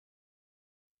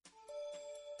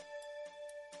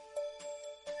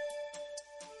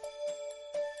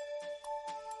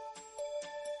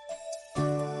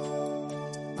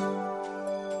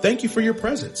Thank you for your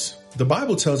presence. The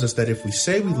Bible tells us that if we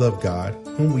say we love God,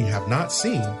 whom we have not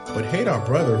seen, but hate our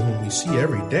brother whom we see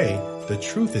every day, the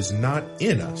truth is not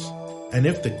in us. And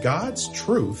if the God's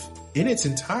truth in its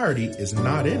entirety is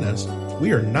not in us,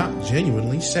 we are not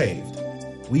genuinely saved.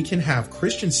 We can have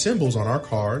Christian symbols on our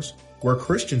cars, wear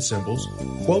Christian symbols,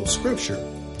 quote scripture,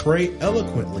 pray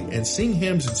eloquently, and sing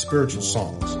hymns and spiritual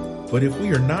songs. But if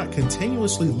we are not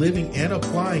continuously living and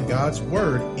applying God's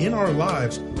word in our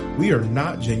lives, we are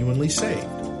not genuinely saved.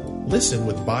 Listen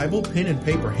with Bible, pen, and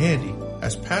paper handy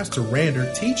as Pastor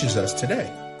Rander teaches us today.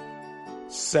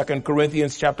 2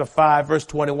 Corinthians chapter 5 verse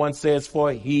 21 says,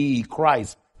 for he,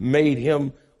 Christ, made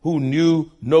him who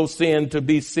knew no sin to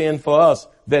be sin for us,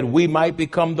 that we might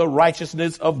become the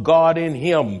righteousness of God in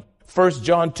him. 1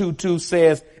 John 2:2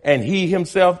 says, and he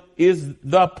himself is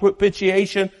the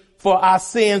propitiation for our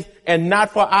sins, and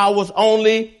not for ours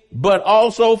only, but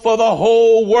also for the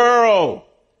whole world.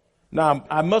 Now,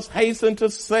 I must hasten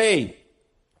to say,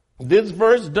 this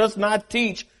verse does not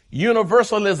teach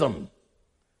universalism.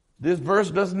 This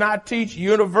verse does not teach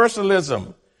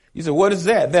universalism. You say, what is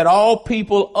that? That all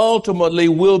people ultimately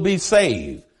will be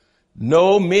saved.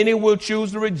 No, many will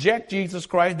choose to reject Jesus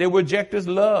Christ. They reject his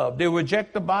love. They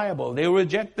reject the Bible. They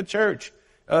reject the church.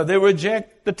 They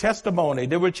reject the testimony.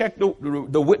 They reject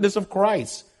the witness of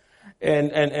Christ.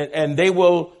 And they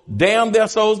will damn their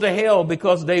souls to hell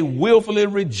because they willfully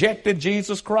rejected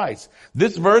Jesus Christ.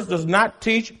 This verse does not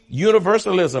teach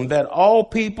universalism, that all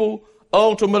people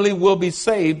ultimately will be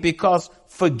saved, because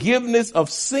forgiveness of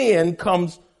sin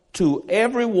comes to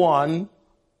everyone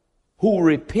who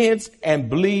repents and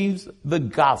believes the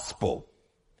gospel.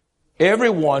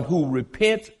 Everyone who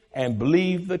repents and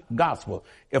believes the gospel.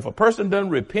 If a person doesn't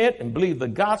repent and believe the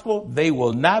gospel, they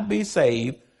will not be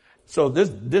saved. So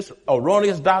this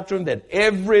erroneous doctrine that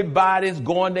everybody's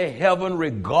going to heaven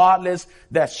regardless,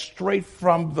 that's straight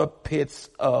from the pits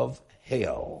of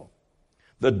hell.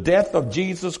 The death of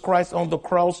Jesus Christ on the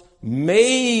cross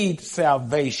made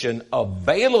salvation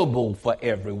available for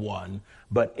everyone,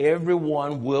 but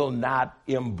everyone will not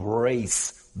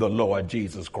embrace the Lord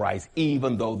Jesus Christ,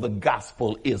 even though the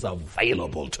gospel is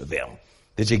available to them.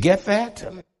 Did you get that?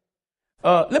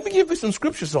 Let me give you some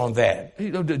scriptures on that.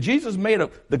 Jesus made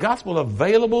the gospel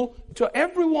available to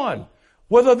everyone,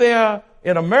 whether they're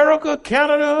in America,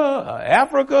 Canada,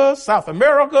 Africa, South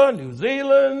America, New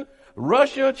Zealand,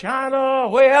 Russia, China,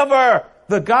 wherever.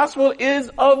 The gospel is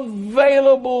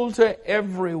available to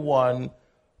everyone,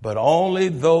 but only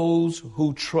those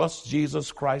who trust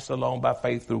Jesus Christ alone by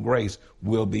faith through grace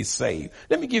will be saved.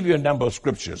 Let me give you a number of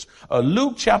scriptures.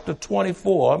 Luke chapter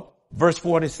 24, verse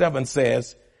 47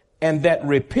 says, and that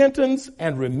repentance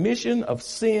and remission of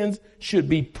sins should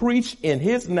be preached in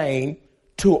his name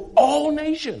to all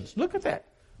nations. Look at that.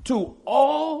 To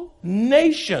all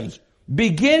nations,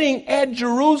 beginning at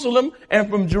Jerusalem, and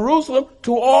from Jerusalem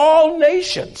to all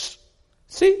nations.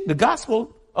 See, the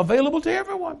gospel available to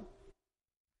everyone.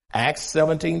 Acts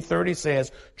 17:30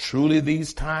 says, truly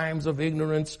these times of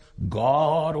ignorance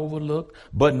God overlooked,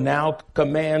 but now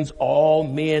commands all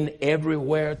men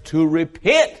everywhere to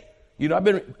repent. You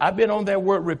know, I've been on that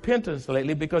word repentance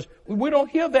lately because we don't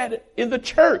hear that in the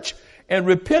church. And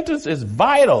repentance is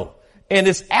vital. And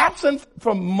it's absent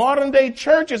from modern day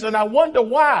churches. And I wonder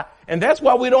why. And that's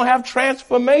why we don't have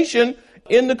transformation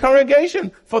in the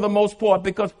congregation for the most part,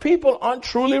 because people aren't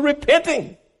truly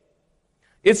repenting.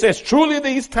 It says, truly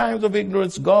these times of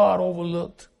ignorance God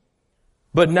overlooked,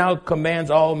 but now commands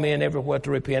all men everywhere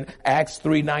to repent. Acts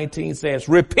 3:19 says,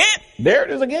 repent. There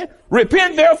it is again.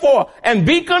 Repent therefore and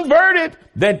be converted,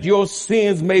 that your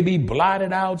sins may be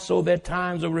blotted out, so that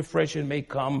times of refreshing may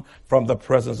come from the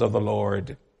presence of the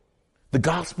Lord. The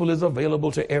gospel is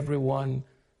available to everyone,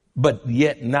 but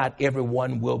yet not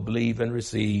everyone will believe and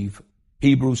receive.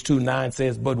 Hebrews 2:9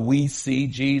 says, but we see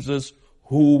Jesus,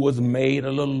 who was made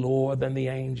a little lower than the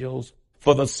angels,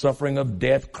 for the suffering of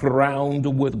death,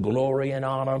 crowned with glory and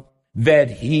honor, that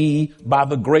he, by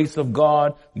the grace of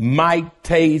God, might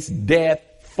taste death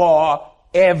for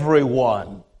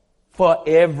everyone. For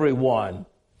everyone.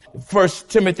 1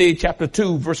 Timothy chapter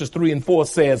 2, verses 3 and 4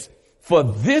 says, for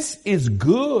this is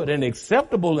good and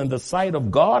acceptable in the sight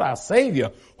of God our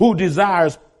Savior, who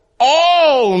desires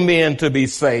all men to be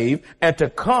saved and to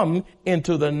come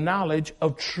into the knowledge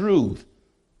of truth.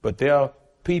 But there are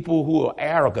people who are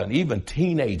arrogant, even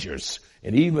teenagers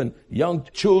and even young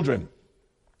children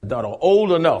that are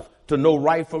old enough to know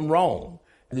right from wrong.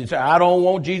 They say, I don't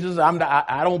want Jesus.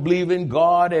 I don't believe in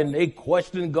God. And they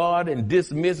question God and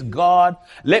dismiss God.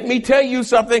 Let me tell you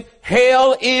something.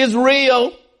 Hell is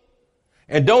real.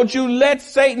 And don't you let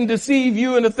Satan deceive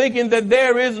you into thinking that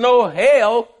there is no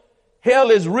hell.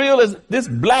 Hell is real as this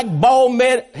black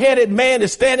bald-headed man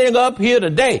is standing up here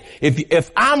today.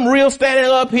 If I'm real standing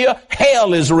up here,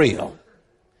 hell is real.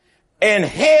 And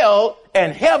hell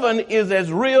and heaven is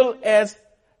as real as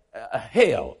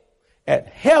hell. And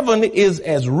heaven is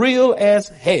as real as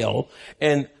hell.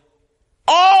 And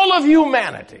all of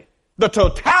humanity, the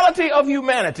totality of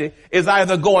humanity, is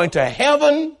either going to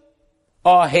heaven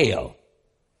or hell.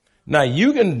 Now,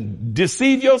 you can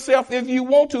deceive yourself if you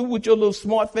want to with your little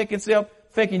smart thinking self,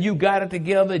 thinking you got it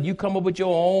together, and you come up with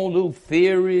your own little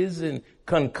theories and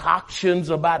concoctions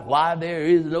about why there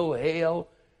is no hell,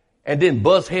 and then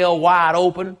bust hell wide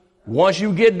open. Once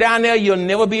you get down there, you'll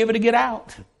never be able to get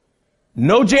out.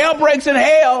 No jailbreaks in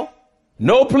hell.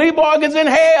 No plea bargains in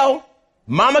hell.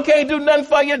 Mama can't do nothing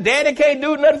for you. Daddy can't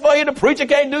do nothing for you. The preacher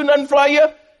can't do nothing for you.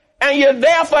 And you're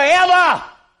there forever.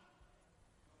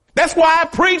 That's why I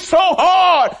preach so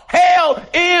hard. Hell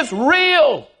is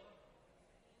real.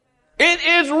 It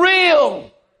is real.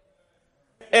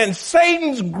 And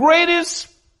Satan's greatest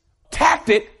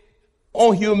tactic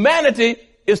on humanity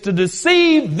is to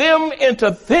deceive them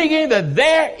into thinking that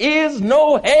there is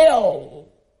no hell.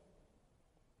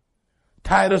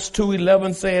 Titus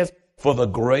 2:11 says, "For the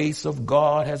grace of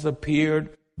God has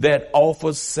appeared that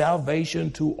offers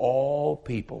salvation to all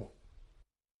people."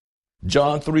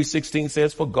 John 3:16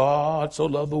 says, "For God so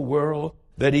loved the world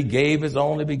that he gave his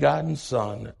only begotten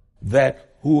Son,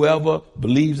 that whoever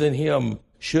believes in him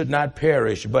should not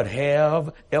perish, but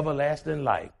have everlasting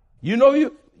life." You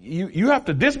know, you have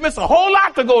to dismiss a whole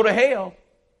lot to go to hell.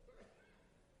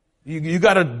 You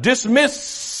got to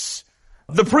dismiss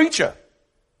the preacher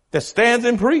that stands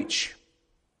and preach.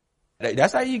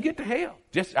 That's how you get to hell.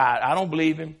 I don't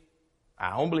believe him.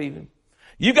 I don't believe him.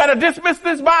 You got to dismiss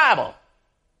this Bible.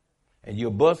 And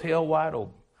you'll bust hell wide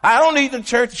open. I don't need the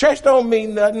church. The church don't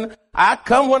mean nothing. I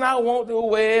come when I want to.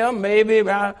 Well, maybe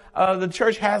the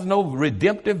church has no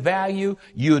redemptive value.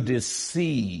 You're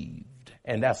deceived.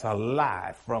 And that's a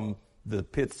lie from the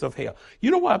pits of hell.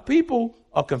 You know why people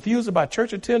are confused about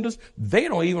church attendance? They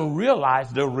don't even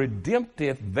realize the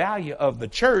redemptive value of the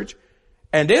church.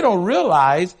 And they don't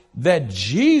realize that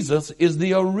Jesus is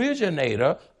the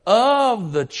originator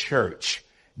of the church.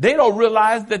 They don't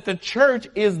realize that the church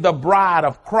is the bride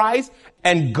of Christ,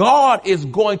 and God is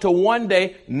going to one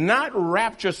day not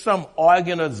rapture some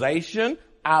organization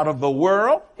out of the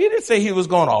world. He didn't say he was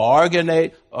going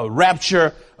to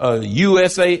rapture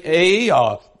USAA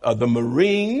or the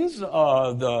Marines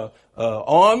or the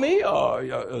Army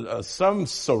or some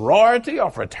sorority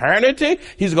or fraternity.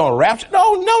 He's going to rapture.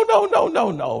 No.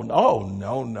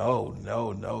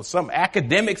 Some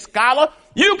academic scholar.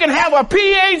 You can have a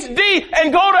PhD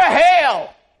and go to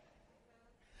hell.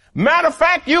 Matter of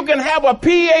fact, you can have a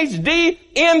PhD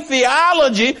in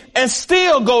theology and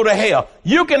still go to hell.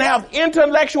 You can have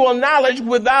intellectual knowledge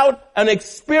without an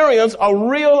experience, a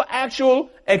real actual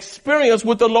experience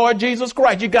with the Lord Jesus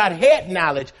Christ. You got head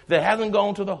knowledge that hasn't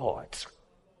gone to the heart.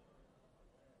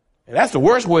 And that's the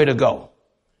worst way to go.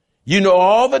 You know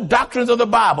all the doctrines of the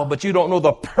Bible, but you don't know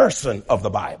the person of the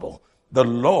Bible, the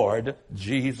Lord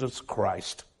Jesus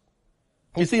Christ.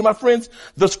 You see, my friends,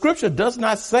 the scripture does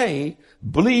not say,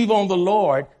 believe on the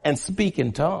Lord and speak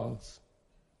in tongues.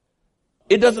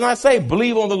 It does not say,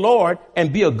 believe on the Lord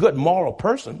and be a good moral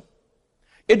person.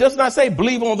 It does not say,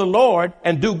 believe on the Lord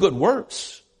and do good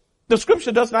works. The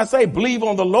scripture does not say, believe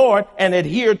on the Lord and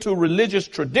adhere to religious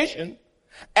tradition.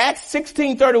 Acts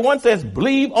 16:31 says,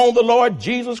 believe on the Lord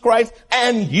Jesus Christ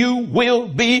and you will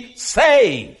be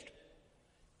saved.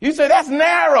 You say, that's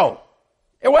narrow.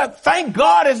 Well, thank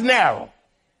God it's narrow.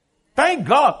 Thank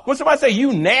God. When somebody say,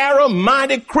 you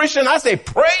narrow-minded Christian, I say,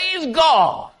 praise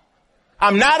God.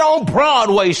 I'm not on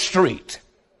Broadway Street.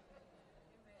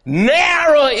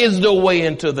 Narrow is the way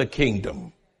into the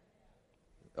kingdom.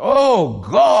 Oh,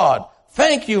 God,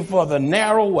 thank you for the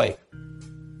narrow way.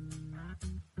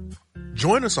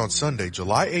 Join us on Sunday,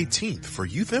 July 18th for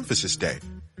Youth Emphasis Day.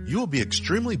 You will be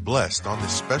extremely blessed on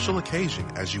this special occasion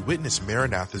as you witness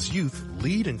Maranatha's youth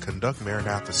lead and conduct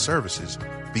Maranatha services,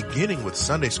 beginning with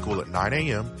Sunday school at 9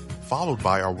 a.m., followed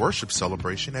by our worship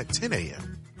celebration at 10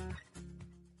 a.m.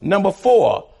 Number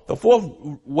 4, the fourth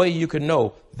way you can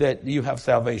know that you have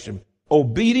salvation.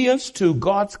 Obedience to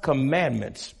God's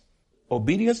commandments.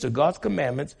 Obedience to God's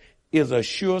commandments is a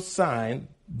sure sign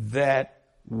that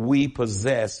we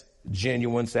possess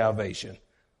genuine salvation.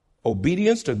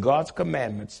 Obedience to God's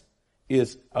commandments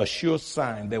is a sure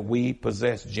sign that we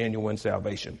possess genuine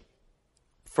salvation.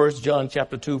 1 John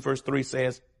chapter 2 verse 3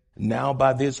 says, now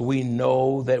by this we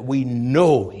know that we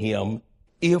know him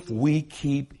if we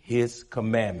keep his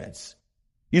commandments.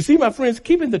 You see, my friends,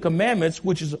 keeping the commandments,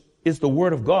 which is is the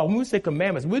word of God. When we say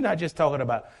commandments, we're not just talking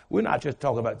about,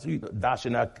 thou shalt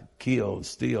not kill,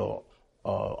 steal,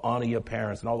 honor your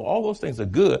parents, and all those things are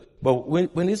good. But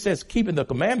when it says keeping the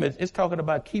commandments, it's talking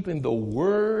about keeping the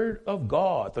word of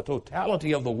God, the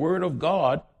totality of the word of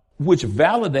God, which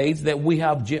validates that we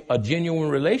have a genuine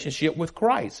relationship with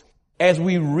Christ. As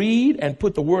we read and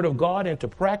put the word of God into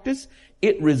practice,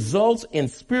 it results in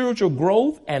spiritual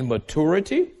growth and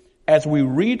maturity. As we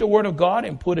read the word of God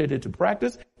and put it into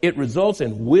practice, it results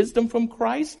in wisdom from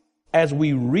Christ. As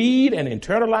we read and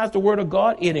internalize the word of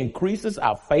God, it increases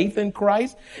our faith in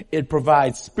Christ. It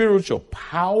provides spiritual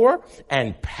power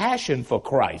and passion for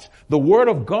Christ. The word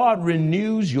of God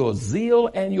renews your zeal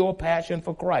and your passion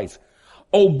for Christ.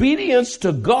 Obedience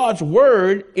to God's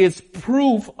word is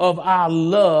proof of our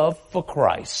love for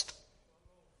Christ.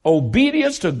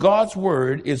 Obedience to God's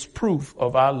word is proof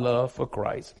of our love for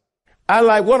Christ.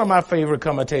 One of my favorite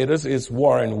commentators is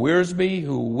Warren Wiersbe,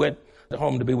 who went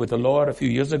home to be with the Lord a few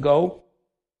years ago.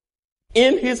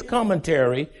 In his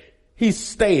commentary, he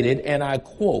stated, and I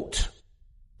quote,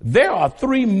 "There are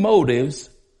three motives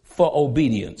for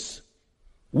obedience.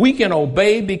 We can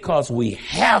obey because we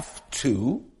have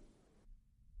to,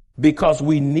 because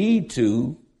we need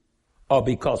to, or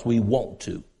because we want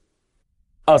to.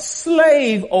 A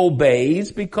slave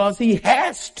obeys because he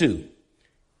has to.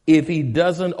 If he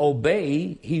doesn't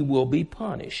obey, he will be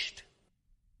punished.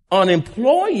 An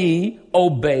employee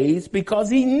obeys because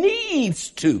he needs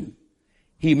to.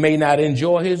 He may not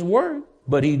enjoy his work,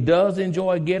 but he does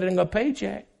enjoy getting a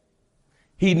paycheck.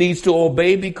 He needs to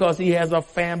obey because he has a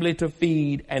family to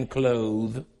feed and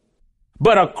clothe.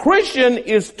 But a Christian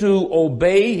is to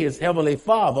obey his heavenly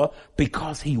Father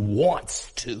because he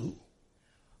wants to.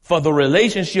 For the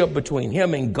relationship between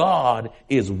him and God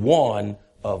is one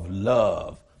of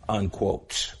love."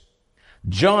 Unquote.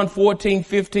 John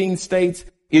 14:15 states,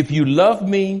 "If you love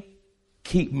me,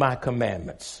 keep my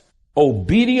commandments."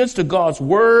 Obedience to God's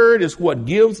word is what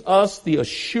gives us the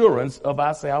assurance of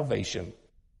our salvation.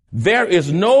 There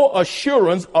is no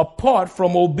assurance apart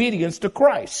from obedience to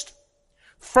Christ.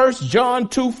 1 John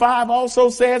 2:5 also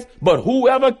says, "But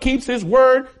whoever keeps his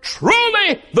word,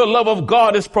 truly the love of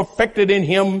God is perfected in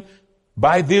him.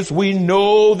 By this we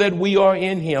know that we are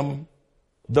in him."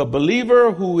 The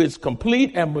believer who is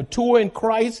complete and mature in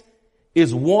Christ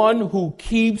is one who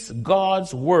keeps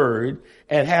God's word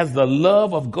and has the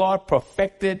love of God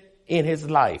perfected in his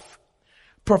life.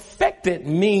 Perfected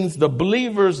means the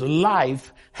believer's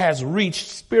life has reached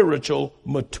spiritual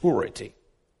maturity.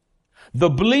 The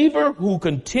believer who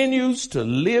continues to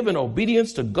live in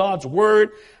obedience to God's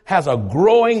word has a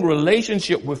growing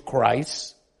relationship with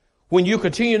Christ. When you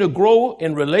continue to grow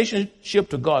in relationship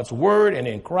to God's word and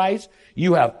in Christ,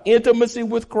 you have intimacy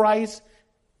with Christ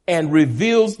and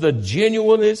reveals the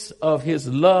genuineness of his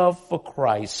love for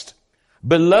Christ.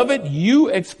 Beloved, you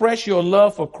express your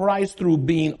love for Christ through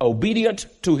being obedient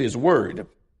to his word.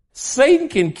 Satan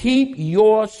can keep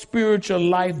your spiritual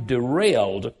life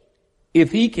derailed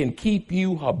if he can keep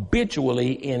you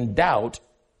habitually in doubt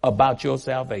about your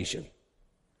salvation,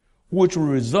 which will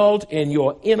result in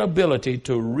your inability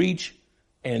to reach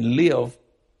and live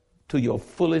to your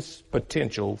fullest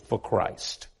potential for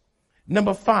Christ.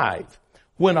 Number 5,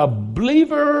 when a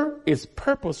believer is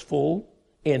purposeful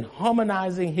in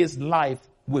harmonizing his life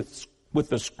with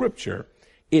the scripture,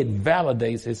 it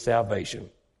validates his salvation.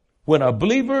 When a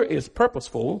believer is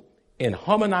purposeful in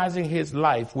harmonizing his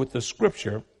life with the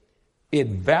scripture,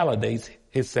 it validates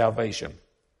his salvation.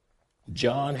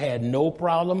 John had no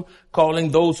problem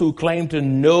calling those who claim to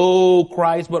know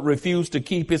Christ but refuse to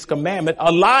keep his commandment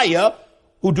a liar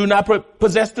who do not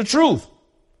possess the truth.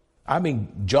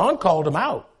 John called them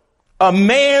out. A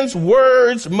man's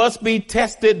words must be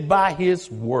tested by his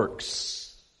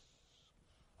works.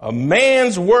 A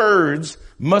man's words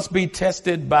must be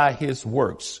tested by his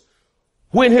works.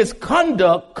 When his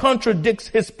conduct contradicts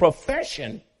his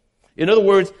profession, in other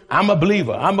words, I'm a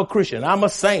believer, I'm a Christian, I'm a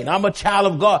saint, I'm a child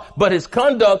of God, but his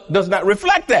conduct does not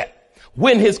reflect that.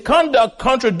 When his conduct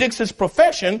contradicts his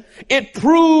profession, it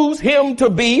proves him to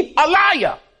be a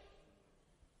liar.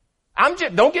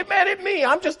 Don't get mad at me.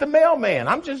 I'm just a mailman.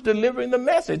 I'm just delivering the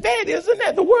message. That isn't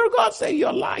that. The word of God says you're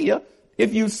a liar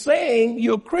if you're saying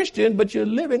you're a Christian, but you're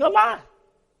living a lie.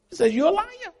 It says you're a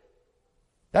liar.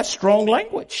 That's strong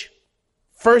language.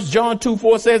 1 John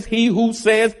 2:4 says, "He who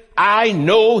says, I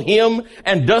know him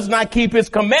and does not keep his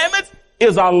commandments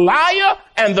is a liar,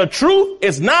 and the truth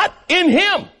is not in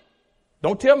him."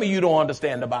 Don't tell me you don't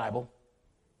understand the Bible.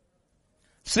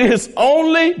 Since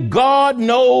only God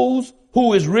knows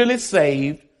who is really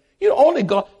saved. Only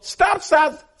God. Stop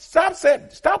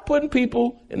putting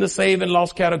people in the saved and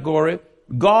lost category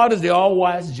God is the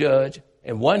all-wise judge,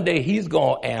 and one day he's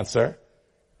going to answer,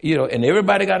 and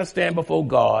everybody got to stand before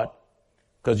God,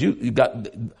 because you got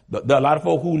there are a lot of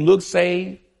folk who look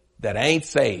saved that ain't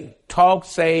saved. Talk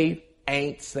saved,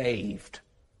 ain't saved.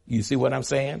 You see what I'm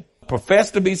saying?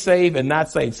 Profess to be saved and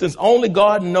not saved. Since only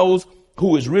God knows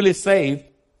who is really saved,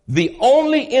 the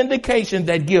only indication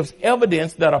that gives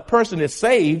evidence that a person is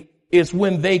saved is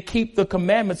when they keep the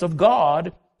commandments of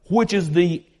God, which is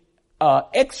the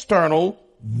external,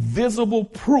 visible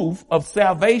proof of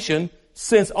salvation,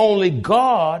 since only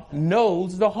God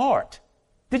knows the heart.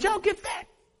 Did y'all get that?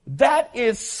 That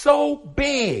is so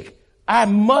big. I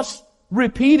must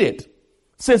repeat it.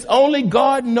 Since only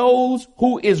God knows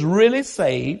who is really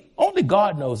saved, only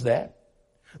God knows that.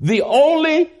 The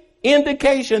only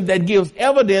indication that gives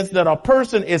evidence that a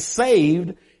person is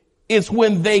saved is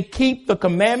when they keep the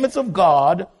commandments of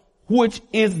God, which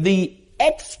is the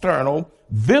external,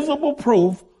 visible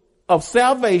proof of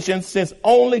salvation, since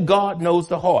only God knows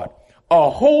the heart. A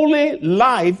holy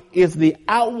life is the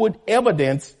outward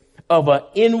evidence of an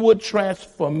inward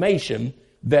transformation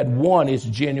that one is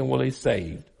genuinely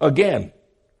saved. Again,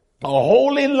 a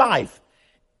holy life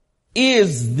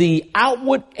is the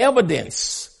outward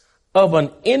evidence of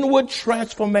an inward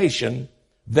transformation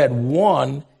that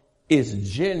one is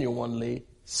genuinely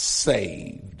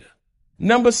saved.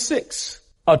 Number 6,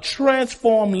 a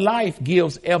transformed life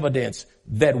gives evidence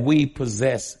that we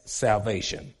possess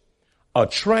salvation. A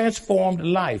transformed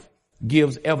life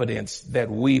gives evidence that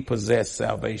we possess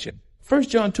salvation. 1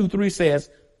 John 2:3 says,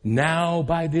 now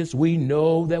by this we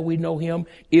know that we know him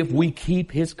if we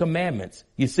keep his commandments.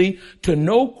 You see, to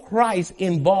know Christ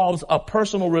involves a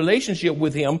personal relationship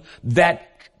with him that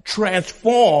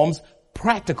transforms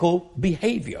practical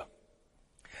behavior.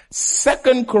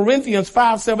 2 Corinthians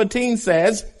 5:17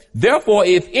 says, therefore,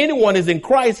 if anyone is in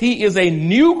Christ, he is a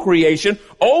new creation.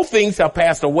 All things have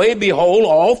passed away. Behold,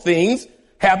 all things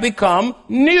have become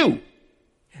new.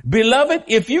 Beloved,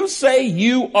 if you say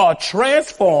you are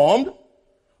transformed,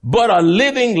 but are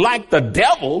living like the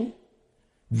devil,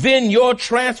 then your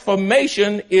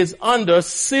transformation is under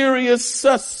serious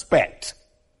suspect.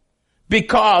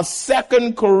 Because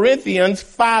 2 Corinthians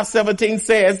 5:17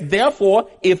 says, therefore,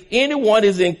 if anyone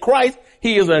is in Christ,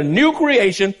 he is a new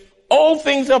creation. All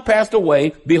things have passed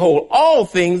away. Behold, all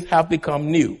things have become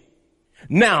new.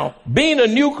 Now, being a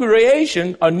new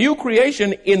creation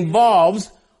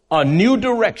involves a new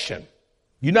direction.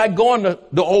 You're not going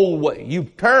the old way. You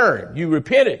turn, you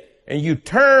repented, and you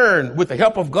turn with the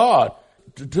help of God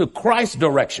to Christ's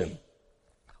direction.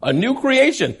 A new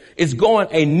creation is going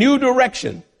a new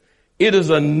direction. It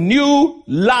is a new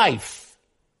life.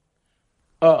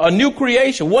 A new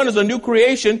creation. One is a new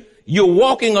creation. You're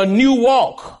walking a new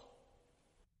walk.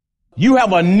 You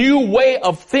have a new way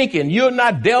of thinking. You're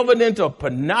not delving into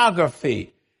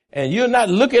pornography, and you're not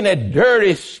looking at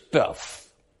dirty stuff.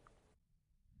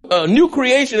 A new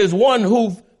creation is one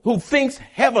who thinks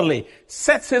heavenly,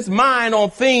 sets his mind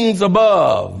on things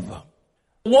above.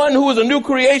 One who is a new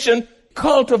creation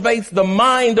cultivates the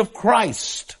mind of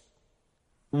Christ.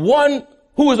 One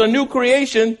who is a new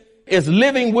creation is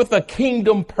living with a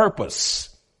kingdom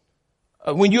purpose.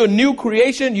 When you're a new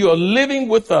creation, you're living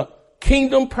with a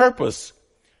kingdom purpose.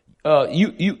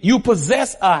 You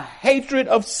possess a hatred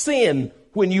of sin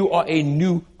when you are a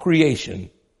new creation.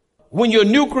 When you're a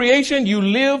new creation, you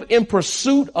live in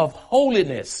pursuit of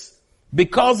holiness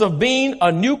because of being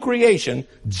a new creation,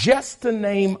 just to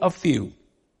name a few.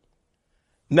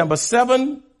 Number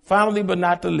 7, finally but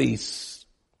not the least,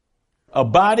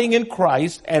 abiding in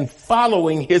Christ and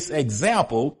following his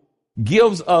example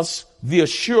gives us the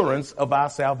assurance of our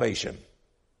salvation.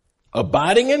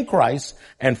 Abiding in Christ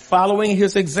and following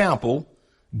his example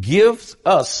gives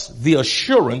us the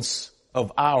assurance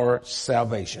of our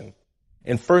salvation.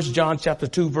 In 1 John chapter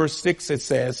 2, verse 6, it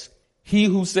says, he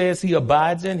who says he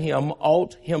abides in him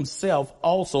ought himself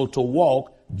also to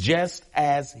walk just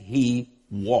as he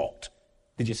walked.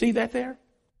 Did you see that there?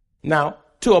 Now,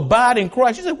 to abide in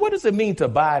Christ, you say, what does it mean to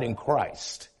abide in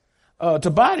Christ? To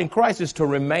abide in Christ is to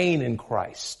remain in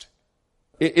Christ.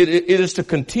 It is to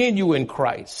continue in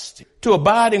Christ. To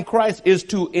abide in Christ is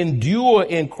to endure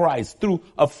in Christ through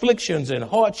afflictions and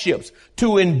hardships,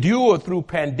 to endure through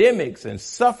pandemics and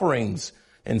sufferings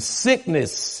and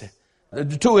sickness,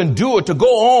 to endure, to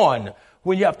go on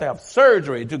when you have to have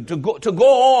surgery, to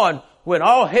go on when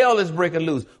all hell is breaking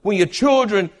loose, when your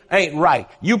children ain't right.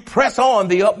 You press on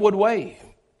the upward way.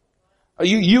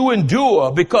 You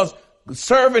endure because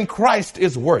serving Christ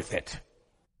is worth it.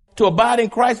 To abide in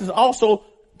Christ is also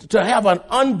to have an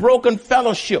unbroken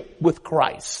fellowship with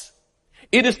Christ.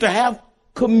 It is to have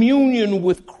communion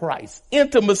with Christ,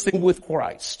 intimacy with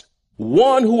Christ.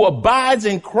 One who abides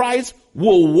in Christ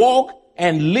will walk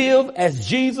and live as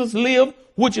Jesus lived,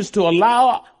 which is to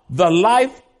allow the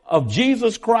life of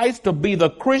Jesus Christ to be the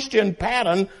Christian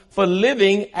pattern for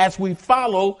living as we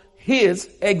follow his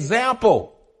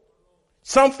example.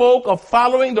 Some folk are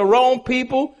following the wrong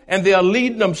people and they are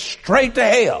leading them straight to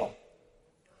hell.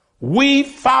 We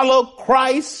follow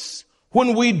Christ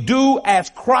when we do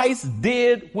as Christ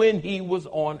did when he was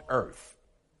on earth.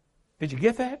 Did you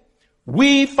get that?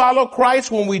 We follow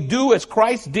Christ when we do as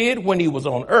Christ did when he was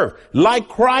on earth. Like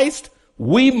Christ,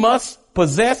 we must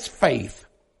possess faith.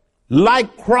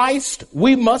 Like Christ,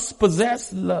 we must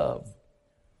possess love.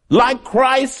 Like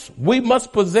Christ, we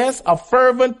must possess a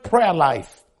fervent prayer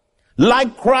life.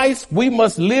 Like Christ, we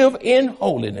must live in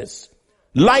holiness.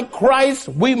 Like Christ,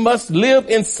 we must live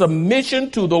in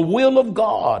submission to the will of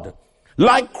God.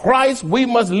 Like Christ, we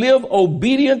must live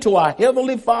obedient to our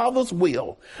Heavenly Father's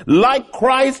will. Like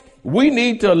Christ, we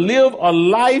need to live a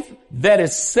life that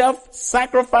is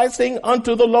self-sacrificing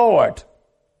unto the Lord.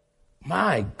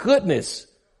 My goodness,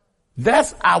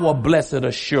 that's our blessed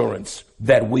assurance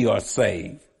that we are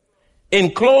saved.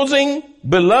 In closing,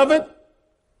 beloved,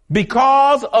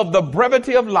 because of the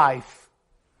brevity of life,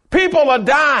 people are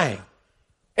dying.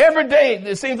 Every day,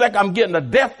 it seems like I'm getting a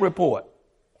death report,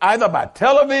 either by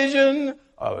television,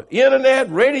 or internet,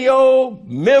 radio,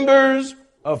 members,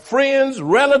 of friends,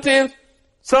 relatives.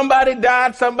 Somebody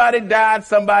died, somebody died,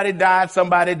 somebody died,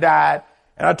 somebody died.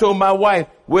 And I told my wife,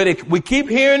 we keep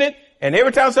hearing it, and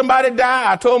every time somebody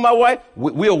died, I told my wife,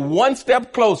 we're one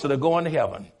step closer to going to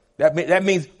heaven. That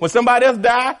means when somebody else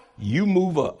dies, you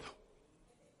move up.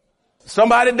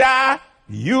 Somebody died,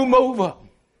 you move up.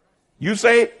 You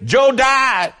say, Joe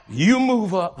died, you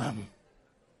move up.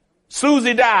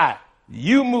 Susie died,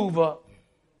 you move up.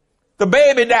 The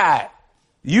baby died,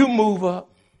 you move up.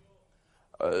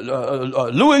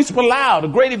 Luis Palau, the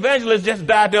great evangelist, just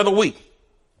died the other week.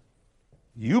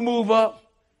 You move up,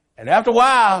 and after a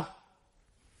while,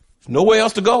 there's nowhere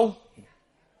else to go.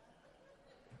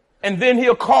 And then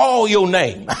he'll call your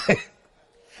name.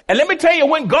 And let me tell you,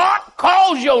 when God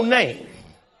calls your name,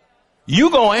 you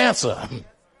gonna answer.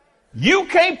 You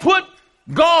can't put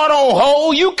God on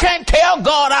hold. You can't tell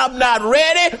God I'm not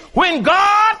ready. When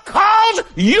God calls,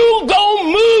 you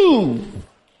gonna move.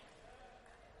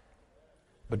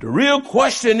 But the real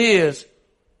question is,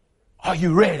 are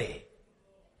you ready?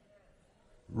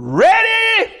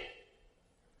 Ready,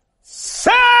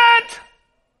 set,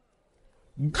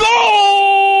 go.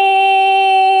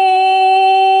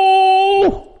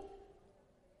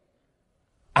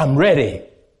 I'm ready.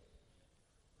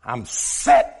 I'm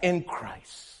set in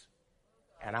Christ.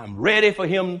 And I'm ready for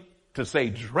him to say,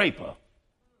 Draper,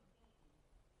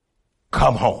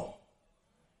 come home.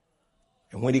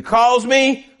 And when he calls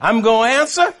me, I'm going to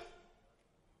answer.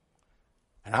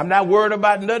 And I'm not worried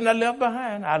about nothing I left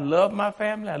behind. I love my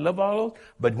family. I love all those.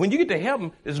 But when you get to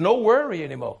heaven, there's no worry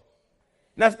anymore.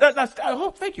 Now,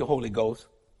 thank you, Holy Ghost.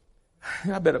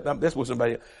 I better, that's what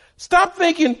somebody else. Stop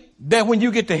thinking that when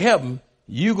you get to heaven,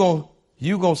 you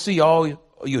gonna see all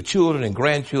your children and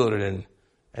grandchildren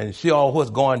and see all what's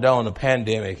going down in the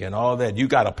pandemic and all that. You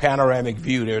got a panoramic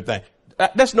view of everything.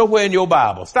 That's nowhere in your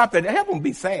Bible. Stop that. Heaven would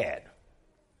be sad.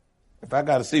 If I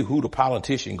got to see who the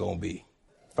politician going to be,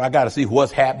 if I got to see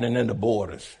what's happening in the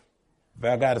borders, if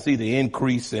I got to see the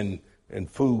increase in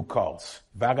food costs,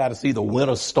 if I got to see the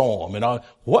winter storm and all,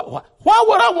 why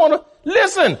would I want to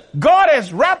listen? God has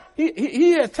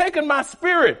he has taken my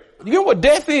spirit. You know what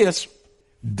death is?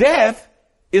 Death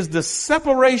is the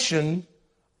separation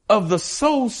of the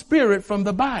soul spirit from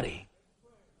the body.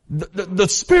 The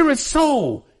spirit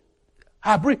soul.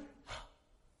 I breathe.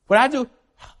 What I do,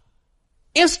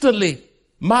 instantly,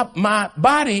 my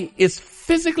body is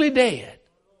physically dead.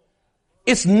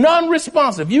 It's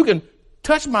non-responsive. You can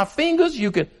touch my fingers.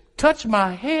 You can touch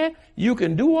my head. You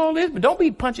can do all this, but don't be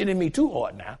punching in me too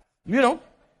hard now. You know?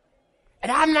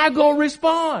 And I'm not going to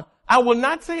respond. I will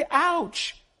not say,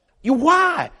 ouch.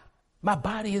 Why? My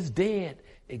body is dead.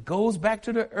 It goes back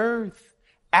to the earth,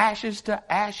 ashes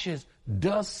to ashes,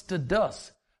 dust to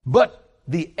dust. But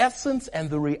the essence and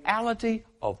the reality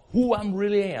of who I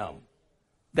really am,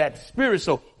 that spirit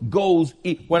soul goes,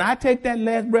 when I take that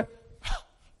last breath,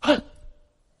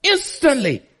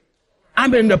 instantly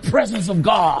I'm in the presence of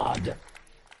God.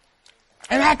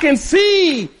 And I can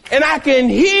see and I can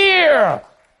hear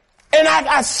and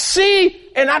I see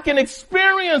and I can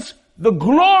experience the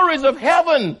glories of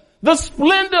heaven, the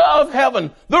splendor of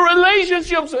heaven, the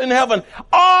relationships in heaven,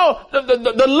 all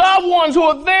the loved ones who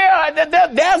are there.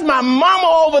 There's my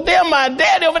mama over there, my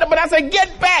daddy over there. But I say,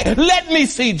 get back. Let me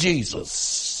see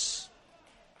Jesus.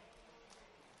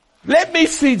 Let me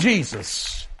see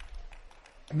Jesus.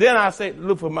 Then I say,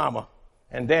 look for mama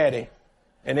and daddy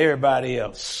and everybody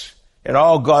else. And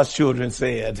all God's children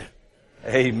said,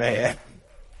 amen.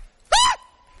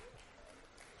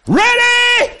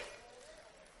 Ready,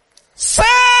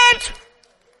 set,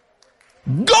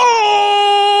 go.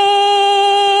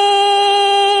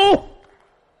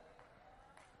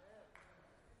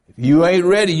 If you ain't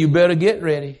ready, you better get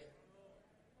ready.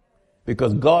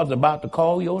 Because God's about to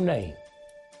call your name.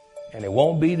 And it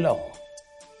won't be long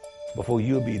before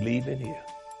you'll be leaving here.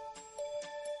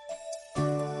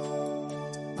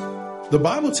 The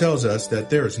Bible tells us that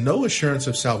there is no assurance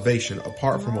of salvation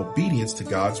apart from obedience to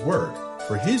God's word,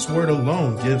 for his word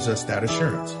alone gives us that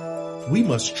assurance. We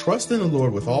must trust in the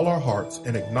Lord with all our hearts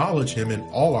and acknowledge him in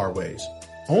all our ways.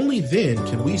 Only then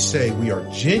can we say we are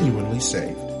genuinely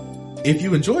saved. If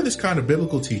you enjoy this kind of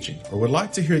biblical teaching or would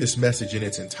like to hear this message in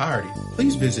its entirety,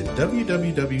 please visit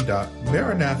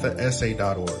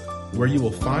www.maranathasa.org, where you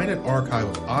will find an archive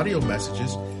of audio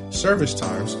messages, service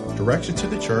times, direction to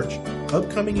the church,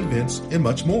 upcoming events, and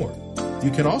much more. You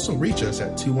can also reach us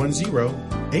at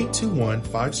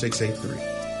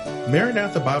 210-821-5683.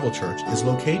 Maranatha Bible Church is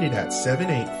located at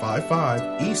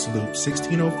 7855 East Loop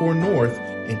 1604 North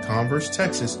in Converse,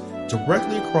 Texas,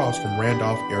 directly across from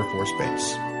Randolph Air Force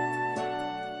Base.